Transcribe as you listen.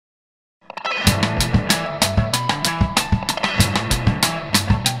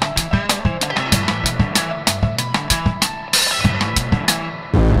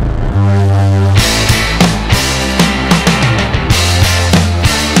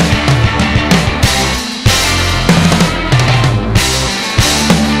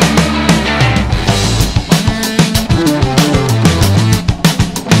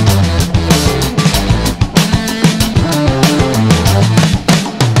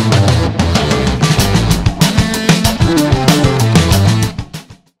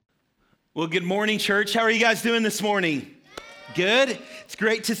Well, good morning, church. How are you guys doing this morning? Good. It's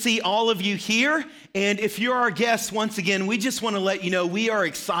great to see all of you here. And if you're our guests, once again, we just want to let you know we are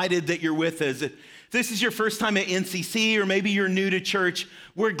excited that you're with us. If this is your first time at NCC, or maybe you're new to church,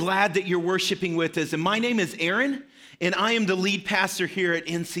 we're glad that you're worshiping with us. And my name is Aaron, and I am the lead pastor here at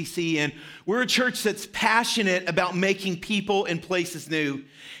NCC. And we're a church that's passionate about making people and places new.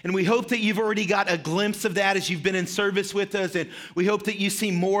 And we hope that you've already got a glimpse of that as you've been in service with us. And we hope that you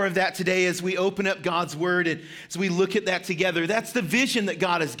see more of that today as we open up God's word and as we look at that together. That's the vision that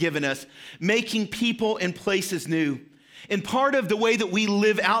God has given us, making people and places new. And part of the way that we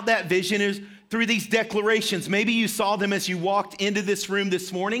live out that vision is through these declarations. Maybe you saw them as you walked into this room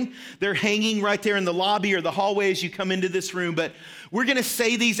this morning. They're hanging right there in the lobby or the hallway as you come into this room. But we're going to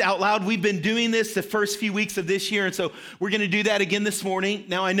say these out loud. We've been doing this the first few weeks of this year, and so we're going to do that again this morning.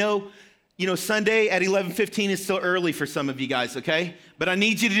 Now, I know, Sunday at 11:15 is still early for some of you guys, okay? But I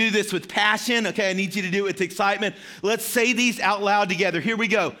need you to do this with passion, okay? I need you to do it with excitement. Let's say these out loud together. Here we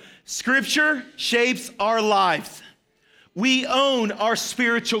go. Scripture shapes our lives. We own our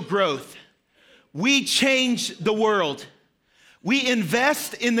spiritual growth. We change the world. We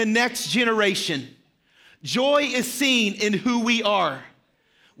invest in the next generation. Joy is seen in who we are.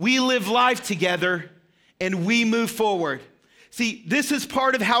 We live life together and we move forward. See, this is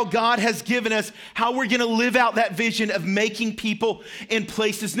part of how God has given us how we're going to live out that vision of making people and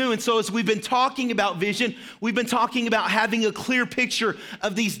places new. And so as we've been talking about vision, we've been talking about having a clear picture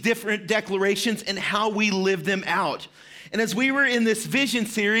of these different declarations and how we live them out. And as we were in this vision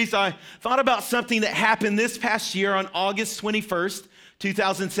series, I thought about something that happened this past year on August 21st,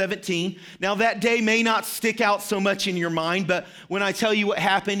 2017. Now, that day may not stick out so much in your mind, but when I tell you what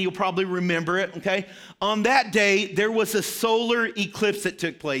happened, you'll probably remember it, okay? On that day, there was a solar eclipse that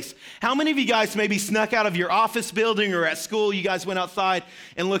took place. How many of you guys maybe snuck out of your office building or at school, you guys went outside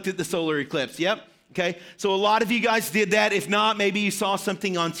and looked at the solar eclipse? Yep. Okay, so a lot of you guys did that. If not, maybe you saw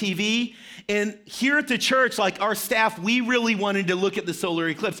something on TV. And here at the church, like our staff, we really wanted to look at the solar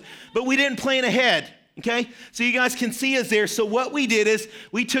eclipse, but we didn't plan ahead, okay? So you guys can see us there. So what we did is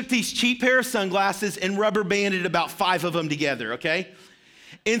we took these cheap pair of sunglasses and rubber banded about 5 of them together, okay?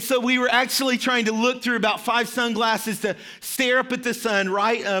 And so we were actually trying to look through about 5 sunglasses to stare up at the sun,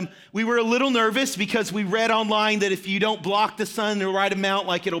 right? We were a little nervous because we read online that if you don't block the sun the right amount,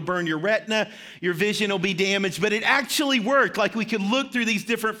 like it'll burn your retina, your vision will be damaged. But it actually worked. Like we could look through these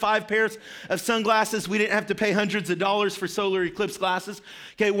different 5 pairs of sunglasses. We didn't have to pay hundreds of dollars for solar eclipse glasses.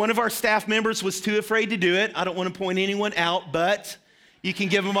 Okay, one of our staff members was too afraid to do it. I don't want to point anyone out, but you can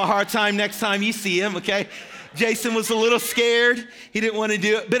give him a hard time next time you see him, okay? Jason was a little scared. He didn't want to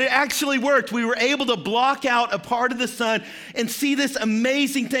do it, but it actually worked. We were able to block out a part of the sun and see this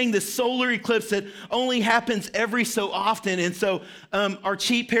amazing thing, this solar eclipse that only happens every so often. And so our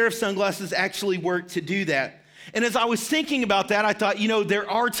cheap pair of sunglasses actually worked to do that. And as I was thinking about that, I thought, there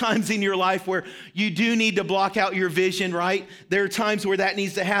are times in your life where you do need to block out your vision, right? There are times where that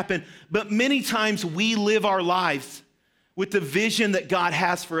needs to happen. But many times we live our lives with the vision that God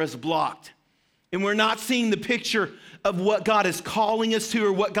has for us blocked. And we're not seeing the picture of what God is calling us to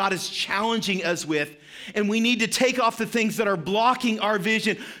or what God is challenging us with. And we need to take off the things that are blocking our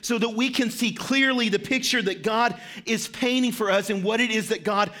vision so that we can see clearly the picture that God is painting for us and what it is that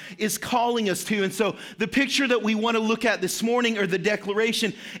God is calling us to. And so the picture that we want to look at this morning, or the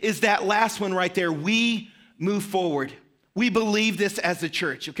declaration, is that last one right there. We move forward. We believe this as a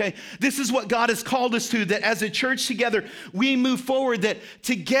church, okay? This is what God has called us to, that as a church together, we move forward, that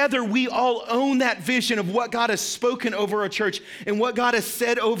together we all own that vision of what God has spoken over our church and what God has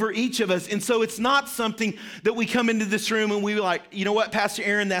said over each of us. And so it's not something that we come into this room and we like, you know what, Pastor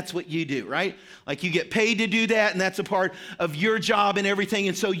Aaron, that's what you do, right? Like you get paid to do that and that's a part of your job and everything.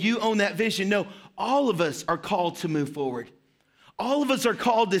 And so you own that vision. No, all of us are called to move forward. All of us are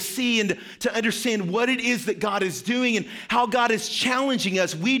called to see and to understand what it is that God is doing and how God is challenging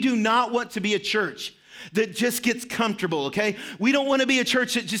us. We do not want to be a church that just gets comfortable, okay? We don't want to be a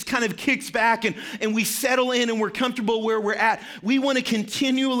church that just kind of kicks back and we settle in and we're comfortable where we're at. We want to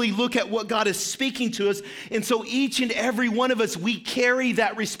continually look at what God is speaking to us. And so each and every one of us, we carry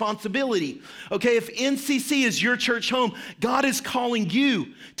that responsibility, okay? If NCC is your church home, God is calling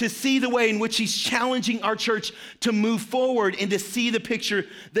you to see the way in which He's challenging our church to move forward and to see the picture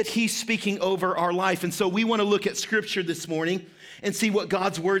that He's speaking over our life. And so we want to look at Scripture this morning and see what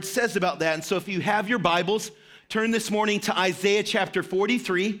God's word says about that. And so if you have your Bibles, turn this morning to Isaiah chapter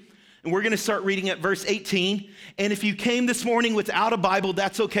 43, and we're going to start reading at verse 18. And if you came this morning without a Bible,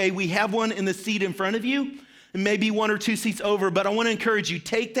 that's okay. We have one in the seat in front of you. maybe one or two seats over, but I want to encourage you,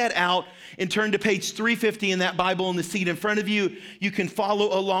 take that out and turn to page 350 in that Bible in the seat in front of you. You can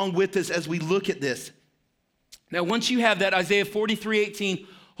follow along with us as we look at this. Now, once you have that, Isaiah 43:18,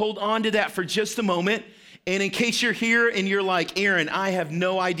 hold on to that for just a moment. And in case you're here and you're like, Aaron, I have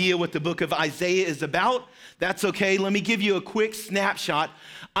no idea what the book of Isaiah is about, that's okay. Let me give you a quick snapshot.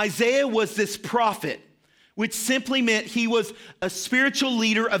 Isaiah was this prophet, which simply meant he was a spiritual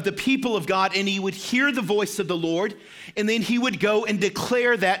leader of the people of God, and he would hear the voice of the Lord, and then he would go and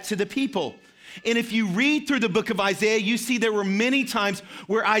declare that to the people. And if you read through the book of Isaiah, you see there were many times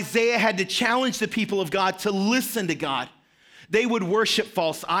where Isaiah had to challenge the people of God to listen to God. They would worship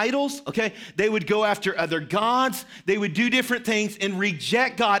false idols, okay? They would go after other gods. They would do different things and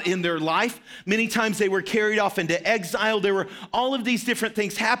reject God in their life. Many times they were carried off into exile. There were all of these different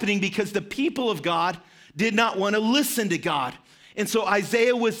things happening because the people of God did not want to listen to God. And so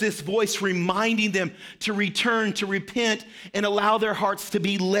Isaiah was this voice reminding them to return, to repent, and allow their hearts to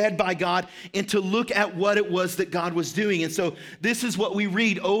be led by God and to look at what it was that God was doing. And so this is what we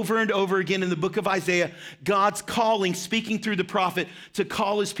read over and over again in the book of Isaiah, God's calling, speaking through the prophet to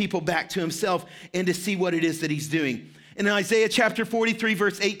call his people back to himself and to see what it is that he's doing. In Isaiah chapter 43,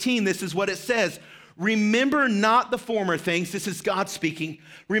 verse 18, this is what it says. Remember not the former things, this is God speaking,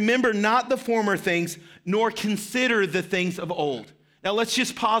 remember not the former things, nor consider the things of old. Now let's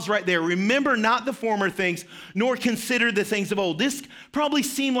just pause right there. Remember not the former things, nor consider the things of old. This probably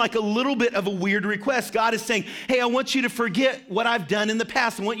seemed like a little bit of a weird request. God is saying, hey, I want you to forget what I've done in the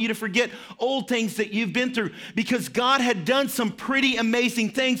past. I want you to forget old things that you've been through, because God had done some pretty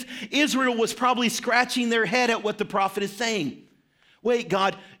amazing things. Israel was probably scratching their head at what the prophet is saying. Wait,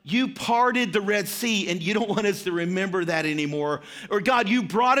 God, you parted the Red Sea and you don't want us to remember that anymore. Or God, you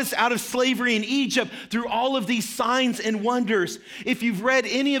brought us out of slavery in Egypt through all of these signs and wonders. If you've read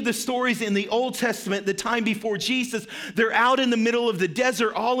any of the stories in the Old Testament, the time before Jesus, they're out in the middle of the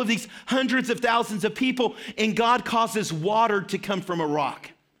desert, all of these hundreds of thousands of people, and God causes water to come from a rock.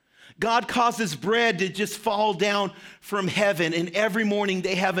 God causes bread to just fall down from heaven, and every morning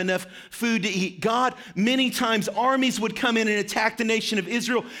they have enough food to eat. God, many times armies would come in and attack the nation of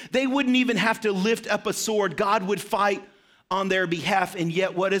Israel. They wouldn't even have to lift up a sword. God would fight on their behalf. And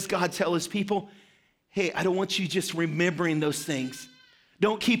yet, what does God tell his people? Hey, I don't want you just remembering those things.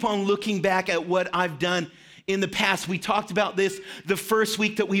 Don't keep on looking back at what I've done in the past. We talked about this the first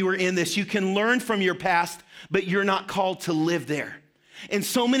week that we were in this. You can learn from your past, but you're not called to live there. And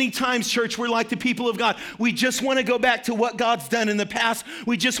so many times, church, we're like the people of God. We just want to go back to what God's done in the past.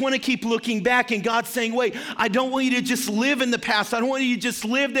 We just want to keep looking back, and God's saying, wait, I don't want you to just live in the past. I don't want you to just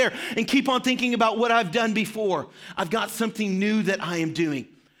live there and keep on thinking about what I've done before. I've got something new that I am doing.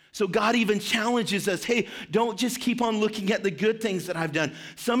 So God even challenges us, hey, don't just keep on looking at the good things that I've done.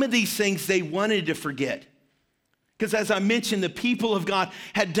 Some of these things they wanted to forget. Because as I mentioned, the people of God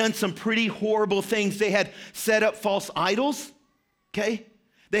had done some pretty horrible things. They had set up false idols. Okay?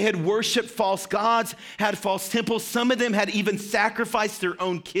 They had worshiped false gods, had false temples. Some of them had even sacrificed their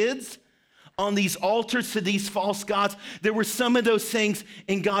own kids on these altars to these false gods. There were some of those things,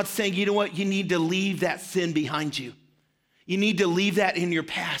 and God's saying, you know what? You need to leave that sin behind you. You need to leave that in your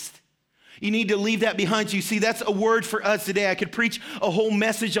past. You need to leave that behind you. See, that's a word for us today. I could preach a whole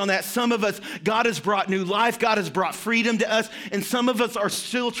message on that. Some of us, God has brought new life. God has brought freedom to us. And some of us are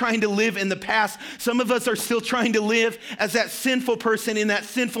still trying to live in the past. Some of us are still trying to live as that sinful person in that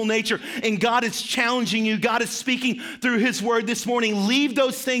sinful nature. And God is challenging you. God is speaking through his word this morning. Leave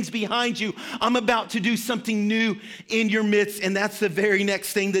those things behind you. I'm about to do something new in your midst. And that's the very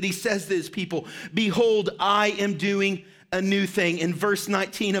next thing that he says to his people. Behold, I am doing a new thing. In verse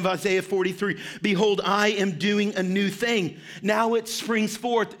 19 of Isaiah 43, behold, I am doing a new thing. Now it springs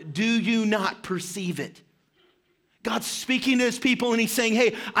forth. Do you not perceive it? God's speaking to his people and he's saying,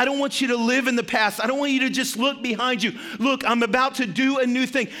 hey, I don't want you to live in the past. I don't want you to just look behind you. Look, I'm about to do a new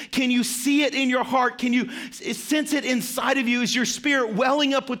thing. Can you see it in your heart? Can you sense it inside of you? Is your spirit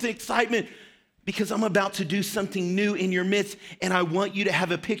welling up with excitement? Because I'm about to do something new in your midst, and I want you to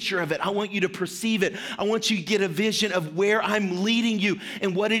have a picture of it. I want you to perceive it. I want you to get a vision of where I'm leading you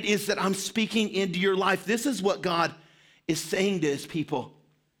and what it is that I'm speaking into your life. This is what God is saying to his people.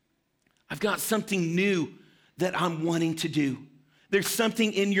 I've got something new that I'm wanting to do. There's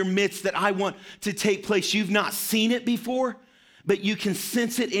something in your midst that I want to take place. You've not seen it before, but you can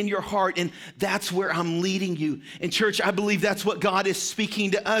sense it in your heart, and that's where I'm leading you. And church, I believe that's what God is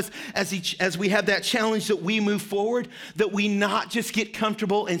speaking to us as we have that challenge that we move forward, that we not just get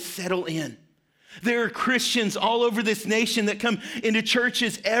comfortable and settle in. There are Christians all over this nation that come into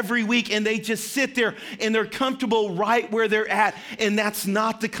churches every week and they just sit there and they're comfortable right where they're at. And that's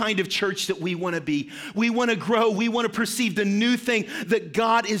not the kind of church that we want to be. We want to grow. We want to perceive the new thing that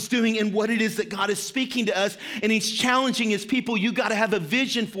God is doing and what it is that God is speaking to us. And he's challenging his people. You got to have a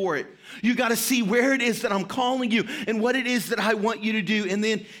vision for it. You got to see where it is that I'm calling you and what it is that I want you to do. And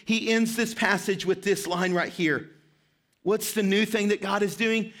then he ends this passage with this line right here. What's the new thing that God is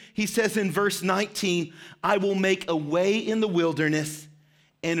doing? He says in verse 19, I will make a way in the wilderness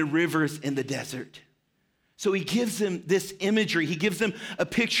and rivers in the desert. So he gives them this imagery. He gives them a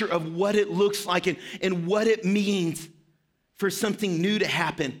picture of what it looks like and what it means for something new to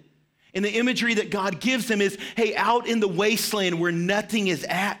happen. And the imagery that God gives them is, hey, out in the wasteland where nothing is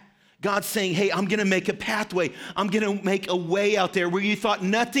at, God's saying, hey, I'm going to make a pathway. I'm going to make a way out there where you thought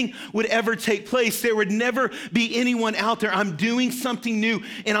nothing would ever take place. There would never be anyone out there. I'm doing something new,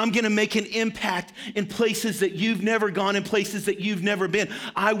 and I'm going to make an impact in places that you've never gone, in places that you've never been.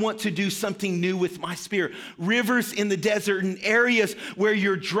 I want to do something new with my spirit. Rivers in the desert, in areas where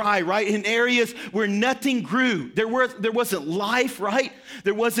you're dry, right? In areas where nothing grew. There wasn't life, right?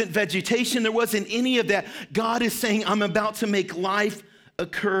 There wasn't vegetation. There wasn't any of that. God is saying, I'm about to make life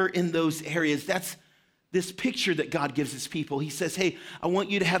occur in those areas. That's this picture that God gives his people. He says, hey, I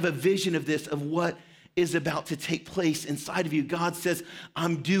want you to have a vision of this, of what is about to take place inside of you. God says,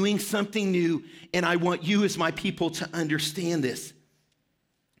 I'm doing something new, and I want you as my people to understand this.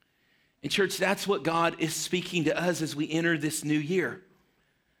 And church, that's what God is speaking to us as we enter this new year.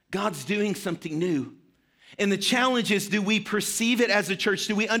 God's doing something new. And the challenge is, do we perceive it as a church?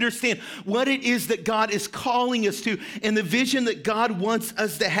 Do we understand what it is that God is calling us to and the vision that God wants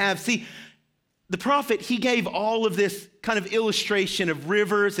us to have? See, the prophet, he gave all of this kind of illustration of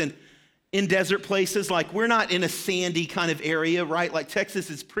rivers and in desert places. Like, we're not in a sandy kind of area, right? Like, Texas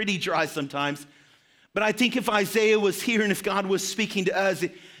is pretty dry sometimes. But I think if Isaiah was here and if God was speaking to us,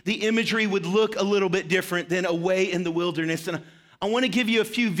 the imagery would look a little bit different than a way in the wilderness. And I want to give you a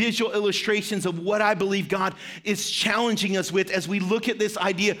few visual illustrations of what I believe God is challenging us with as we look at this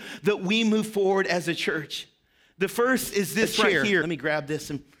idea that we move forward as a church. The first is this right here. Let me grab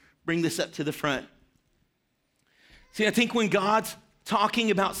this and bring this up to the front. See, I think when God's talking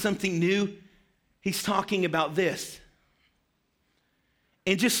about something new, he's talking about this.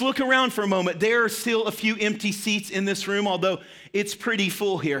 And just look around for a moment. There are still a few empty seats in this room, although it's pretty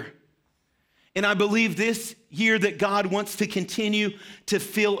full here. And I believe this year that God wants to continue to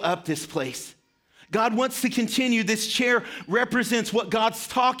fill up this place. God wants to continue. This chair represents what God's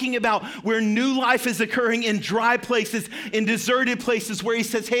talking about, where new life is occurring in dry places, in deserted places, where he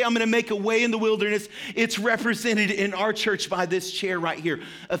says, hey, I'm going to make a way in the wilderness. It's represented in our church by this chair right here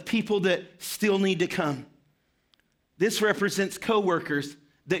of people that still need to come. This represents coworkers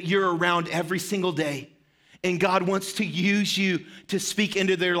that you're around every single day. And God wants to use you to speak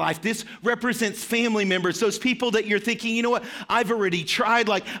into their life. This represents family members, those people that you're thinking, you know what, I've already tried,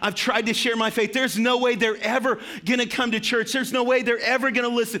 like I've tried to share my faith. There's no way they're ever gonna come to church. There's no way they're ever gonna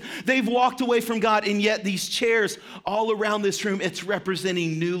listen. They've walked away from God, and yet these chairs all around this room, it's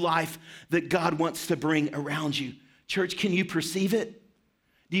representing new life that God wants to bring around you. Church, can you perceive it?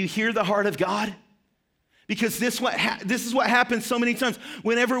 Do you hear the heart of God? Because this is what happens so many times.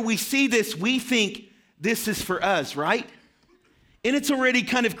 Whenever we see this, we think, this is for us, right? And it's already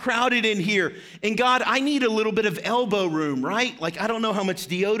kind of crowded in here. And God, I need a little bit of elbow room, right? Like, I don't know how much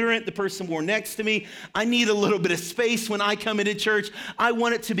deodorant the person wore next to me. I need a little bit of space when I come into church. I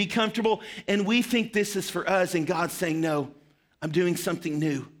want it to be comfortable. And we think this is for us. And God's saying, no, I'm doing something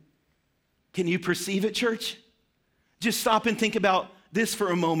new. Can you perceive it, church? Just stop and think about this for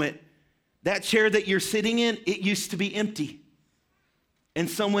a moment. That chair that you're sitting in, it used to be empty. And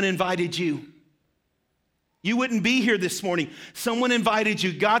someone invited you. You wouldn't be here this morning. Someone invited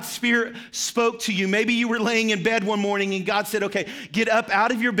you. God's Spirit spoke to you. Maybe you were laying in bed one morning and God said, okay, get up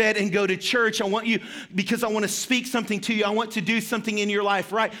out of your bed and go to church. I want you, because I want to speak something to you. I want to do something in your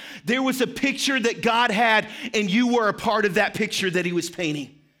life, right? There was a picture that God had, and you were a part of that picture that he was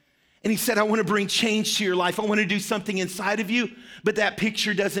painting. And he said, I want to bring change to your life. I want to do something inside of you. But that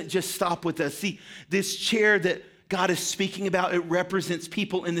picture doesn't just stop with us. See, this chair that God is speaking about, it represents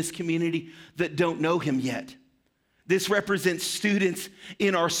people in this community that don't know him yet. This represents students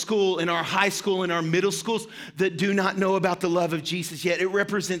in our school, in our high school, in our middle schools that do not know about the love of Jesus yet. It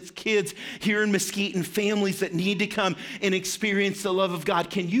represents kids here in Mesquite and families that need to come and experience the love of God.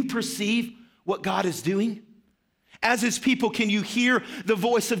 Can you perceive what God is doing? As his people, can you hear the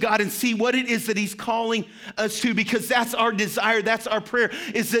voice of God and see what it is that he's calling us to? Because that's our desire, that's our prayer,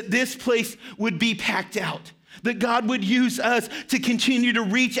 is that this place would be packed out. That God would use us to continue to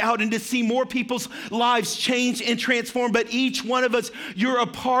reach out and to see more people's lives change and transform. But each one of us, you're a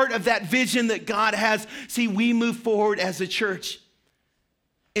part of that vision that God has. See, we move forward as a church.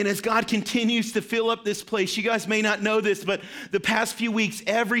 And as God continues to fill up this place, you guys may not know this, but the past few weeks,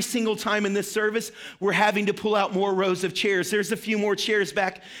 every single time in this service, we're having to pull out more rows of chairs. There's a few more chairs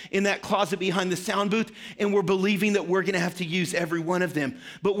back in that closet behind the sound booth, and we're believing that we're gonna have to use every one of them.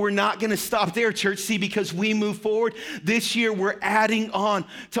 But we're not gonna stop there, church. See, because we move forward, this year we're adding on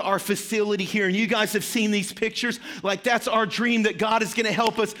to our facility here. And you guys have seen these pictures. Like, that's our dream, that God is gonna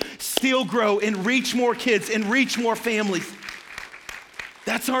help us still grow and reach more kids and reach more families.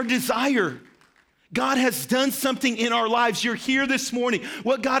 That's our desire. God has done something in our lives. You're here this morning.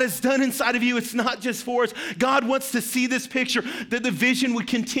 What God has done inside of you, it's not just for us. God wants to see this picture, that the vision would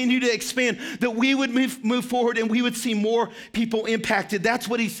continue to expand, that we would move forward and we would see more people impacted. That's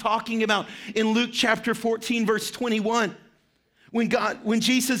what he's talking about in Luke chapter 14, verse 21. When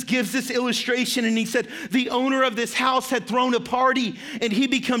Jesus gives this illustration and he said, the owner of this house had thrown a party and he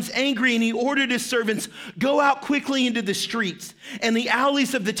becomes angry and he ordered his servants, go out quickly into the streets and the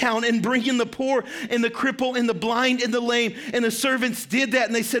alleys of the town and bring in the poor and the cripple and the blind and the lame. And the servants did that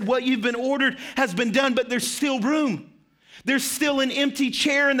and they said, what you've been ordered has been done, but there's still room. There's still an empty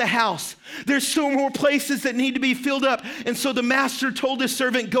chair in the house. There's still more places that need to be filled up. And so the master told his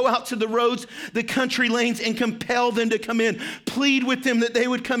servant, go out to the roads, the country lanes, and compel them to come in. Plead with them that they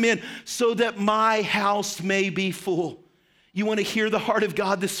would come in so that my house may be full. You want to hear the heart of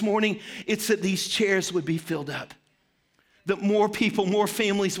God this morning? It's that these chairs would be filled up. That more people, more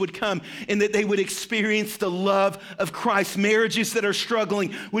families would come and that they would experience the love of Christ. Marriages that are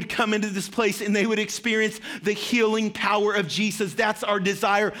struggling would come into this place and they would experience the healing power of Jesus. That's our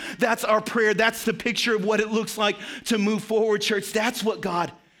desire. That's our prayer. That's the picture of what it looks like to move forward, church. That's what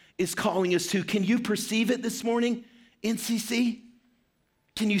God is calling us to. Can you perceive it this morning, NCC?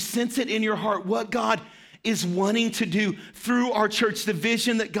 Can you sense it in your heart, what God is wanting to do through our church, the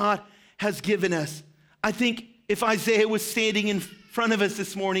vision that God has given us? I think if Isaiah was standing in front of us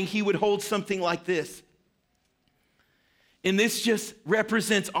this morning, he would hold something like this. And this just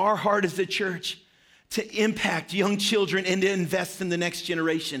represents our heart as a church to impact young children and to invest in the next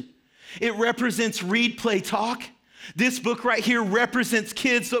generation. It represents Read, Play, Talk. This book right here represents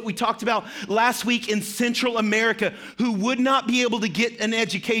kids that we talked about last week in Central America who would not be able to get an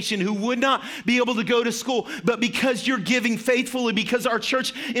education, who would not be able to go to school. But because you're giving faithfully, because our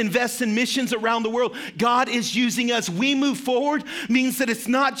church invests in missions around the world, God is using us. We move forward means that it's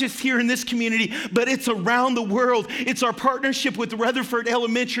not just here in this community, but it's around the world. It's our partnership with Rutherford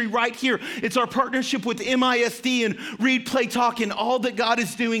Elementary right here. It's our partnership with MISD and Read, Play, Talk and all that God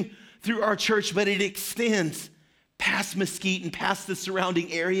is doing through our church, but it extends past Mesquite and past the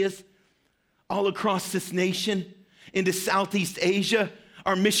surrounding areas, all across this nation, into Southeast Asia,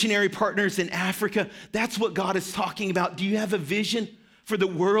 our missionary partners in Africa. That's what God is talking about. Do you have a vision for the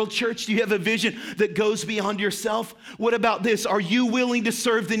world, church? Do you have a vision that goes beyond yourself? What about this? Are you willing to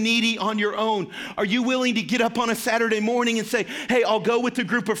serve the needy on your own? Are you willing to get up on a Saturday morning and say, hey, I'll go with a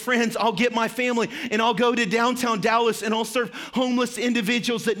group of friends, I'll get my family, and I'll go to downtown Dallas and I'll serve homeless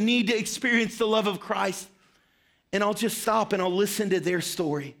individuals that need to experience the love of Christ? And I'll just stop and I'll listen to their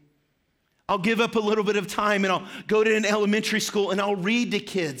story. I'll give up a little bit of time and I'll go to an elementary school and I'll read to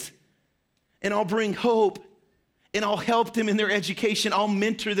kids and I'll bring hope and I'll help them in their education. I'll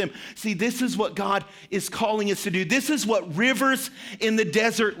mentor them. See, this is what God is calling us to do. This is what rivers in the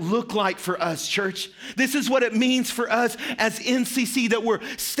desert look like for us, church. This is what it means for us as NCC, that we're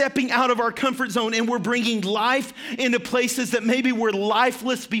stepping out of our comfort zone and we're bringing life into places that maybe were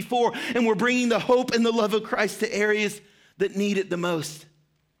lifeless before, and we're bringing the hope and the love of Christ to areas that need it the most.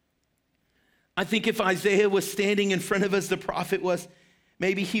 I think if Isaiah was standing in front of us, the prophet was,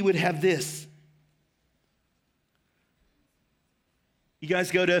 maybe he would have this. You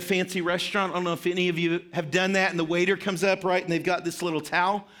guys go to a fancy restaurant. I don't know if any of you have done that, and the waiter comes up, right, and they've got this little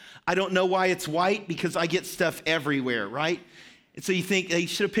towel. I don't know why it's white, because I get stuff everywhere, right? And so you think they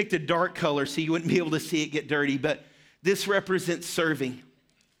should have picked a dark color so you wouldn't be able to see it get dirty, but this represents serving.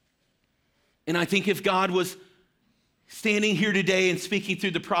 And I think if God was standing here today and speaking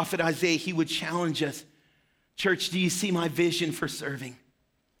through the prophet Isaiah, he would challenge us. Church, do you see my vision for serving?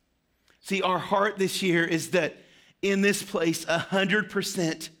 See, our heart this year is that in this place,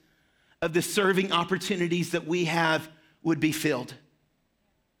 100% of the serving opportunities that we have would be filled.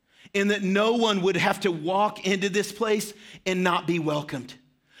 And that no one would have to walk into this place and not be welcomed.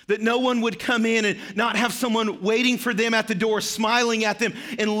 That no one would come in and not have someone waiting for them at the door, smiling at them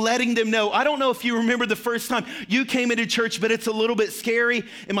and letting them know. I don't know if you remember the first time you came into church, but it's a little bit scary.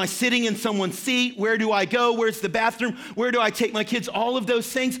 Am I sitting in someone's seat? Where do I go? Where's the bathroom? Where do I take my kids? All of those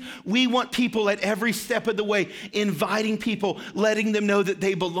things. We want people at every step of the way, inviting people, letting them know that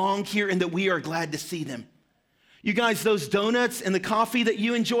they belong here and that we are glad to see them. You guys, those donuts and the coffee that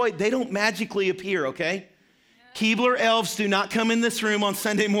you enjoy, they don't magically appear, okay? Keebler elves do not come in this room on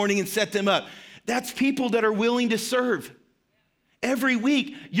Sunday morning and set them up. That's people that are willing to serve. Every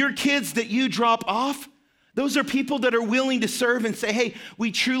week, your kids that you drop off, those are people that are willing to serve and say, hey,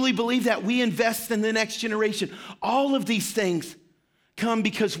 we truly believe that. We invest in the next generation. All of these things come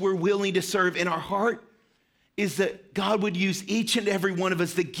because we're willing to serve. And our heart is that God would use each and every one of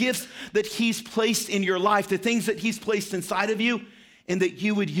us, the gifts that he's placed in your life, the things that he's placed inside of you, and that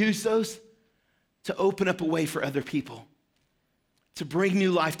you would use those to open up a way for other people, to bring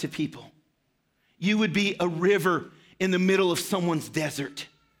new life to people. You would be a river in the middle of someone's desert.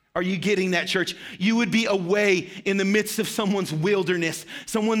 Are you getting that, church? You would be a way in the midst of someone's wilderness,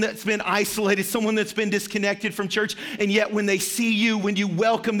 someone that's been isolated, someone that's been disconnected from church, and yet when they see you, when you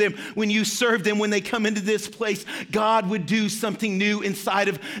welcome them, when you serve them, when they come into this place, God would do something new inside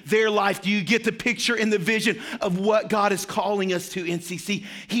of their life. Do you get the picture and the vision of what God is calling us to, NCC?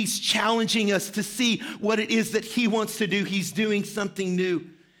 He's challenging us to see what it is that he wants to do. He's doing something new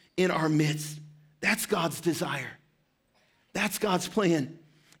in our midst. That's God's desire. That's God's plan.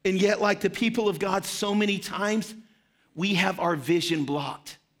 And yet, like the people of God, so many times we have our vision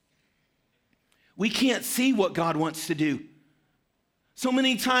blocked. We can't see what God wants to do. So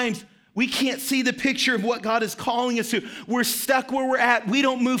many times we can't see the picture of what God is calling us to. We're stuck where we're at. We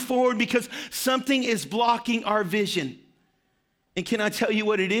don't move forward because something is blocking our vision. And can I tell you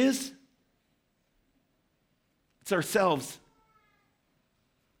what it is? It's ourselves.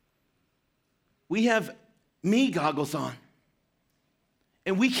 We have me goggles on.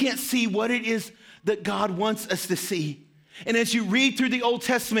 And we can't see what it is that God wants us to see. And as you read through the Old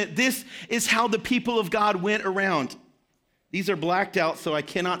Testament, this is how the people of God went around. These are blacked out, so I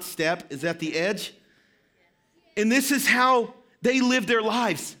cannot step. Is that the edge? And this is how they lived their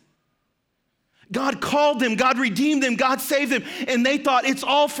lives. God called them, God redeemed them, God saved them, and they thought, it's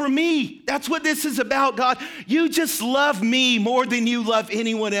all for me. That's what this is about, God. You just love me more than you love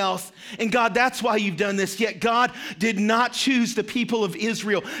anyone else. And God, that's why you've done this. Yet God did not choose the people of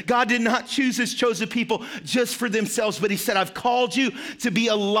Israel. God did not choose his chosen people just for themselves, but he said, I've called you to be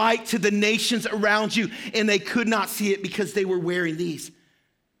a light to the nations around you, and they could not see it because they were wearing these.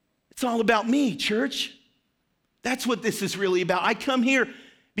 It's all about me, church. That's what this is really about. I come here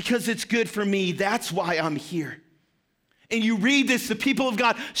because it's good for me. That's why I'm here. And you read this, the people of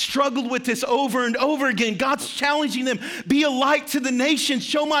God struggled with this over and over again. God's challenging them, be a light to the nations,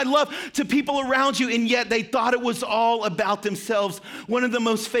 show my love to people around you. And yet they thought it was all about themselves. One of the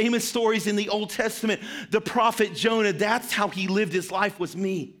most famous stories in the Old Testament, the prophet Jonah, that's how he lived his life, was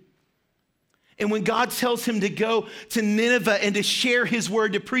me. And when God tells him to go to Nineveh and to share his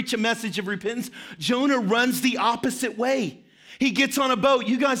word, to preach a message of repentance, Jonah runs the opposite way. He gets on a boat.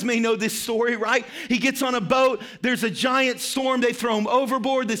 You guys may know this story, right? He gets on a boat. There's a giant storm. They throw him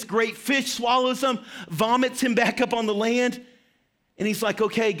overboard. This great fish swallows him, vomits him back up on the land. And he's like,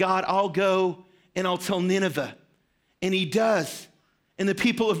 okay, God, I'll go and I'll tell Nineveh. And he does. And the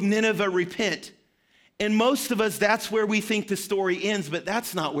people of Nineveh repent. And most of us, that's where we think the story ends, but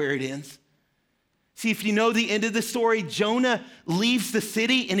that's not where it ends. See, if you know the end of the story, Jonah leaves the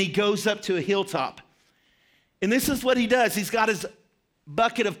city and he goes up to a hilltop. And this is what he does. He's got his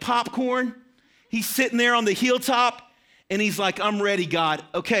bucket of popcorn. He's sitting there on the hilltop, and he's like, I'm ready, God.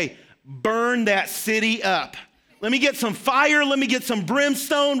 Okay, burn that city up. Let me get some fire. Let me get some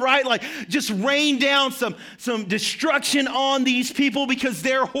brimstone, right? Like, just rain down some destruction on these people because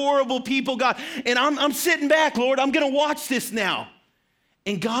they're horrible people, God. And I'm sitting back, Lord. I'm going to watch this now.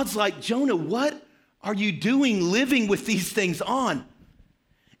 And God's like, Jonah, what are you doing living with these things on?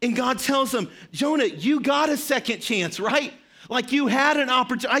 And God tells him, Jonah, you got a second chance, right? Like you had an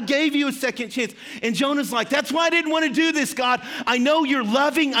opportunity. I gave you a second chance. And Jonah's like, that's why I didn't want to do this, God. I know you're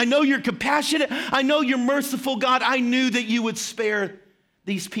loving. I know you're compassionate. I know you're merciful, God. I knew that you would spare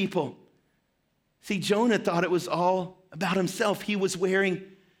these people. See, Jonah thought it was all about himself. He was wearing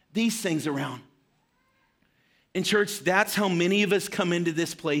these things around. In church, that's how many of us come into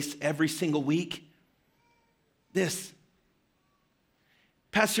this place every single week. This.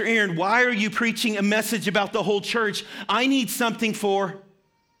 Pastor Aaron, why are you preaching a message about the whole church? I need something for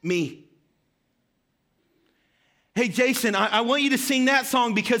me. Hey, Jason, I want you to sing that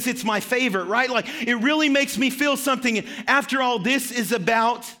song because it's my favorite, right? Like, it really makes me feel something. After all, this is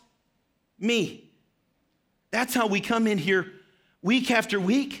about me. That's how we come in here week after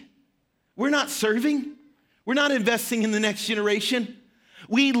week. We're not serving. We're not investing in the next generation.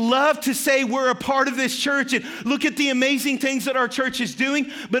 We love to say we're a part of this church and look at the amazing things that our church is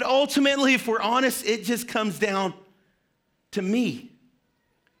doing. But ultimately, if we're honest, it just comes down to me.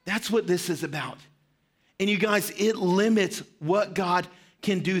 That's what this is about. And you guys, it limits what God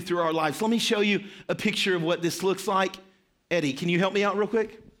can do through our lives. Let me show you a picture of what this looks like. Eddie, can you help me out real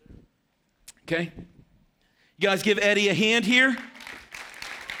quick? Okay. You guys give Eddie a hand here.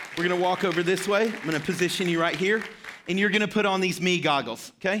 We're going to walk over this way. I'm going to position you right here. And you're going to put on these me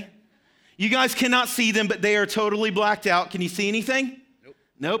goggles, okay? You guys cannot see them, but they are totally blacked out. Can you see anything?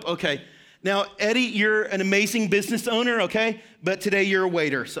 Nope, okay. Now, Eddie, you're an amazing business owner, okay? But today you're a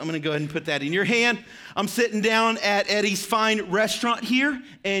waiter, so I'm going to go ahead and put that in your hand. I'm sitting down at Eddie's fine restaurant here,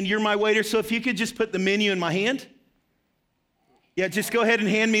 and you're my waiter, so if you could just put the menu in my hand. Yeah, just go ahead and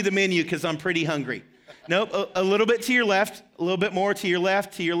hand me the menu because I'm pretty hungry. Nope, a little bit to your left, a little bit more to your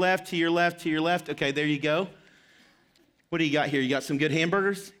left, to your left, to your left, to your left. Okay, there you go. What do you got here? You got some good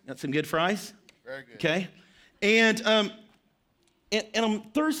hamburgers? Got some good fries? Very good. Okay. And I'm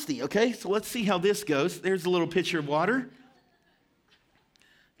thirsty, okay? So let's see how this goes. There's a little pitcher of water.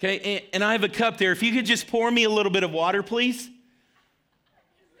 Okay, and I have a cup there. If you could just pour me a little bit of water, please.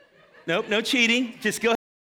 Nope, no cheating. Just go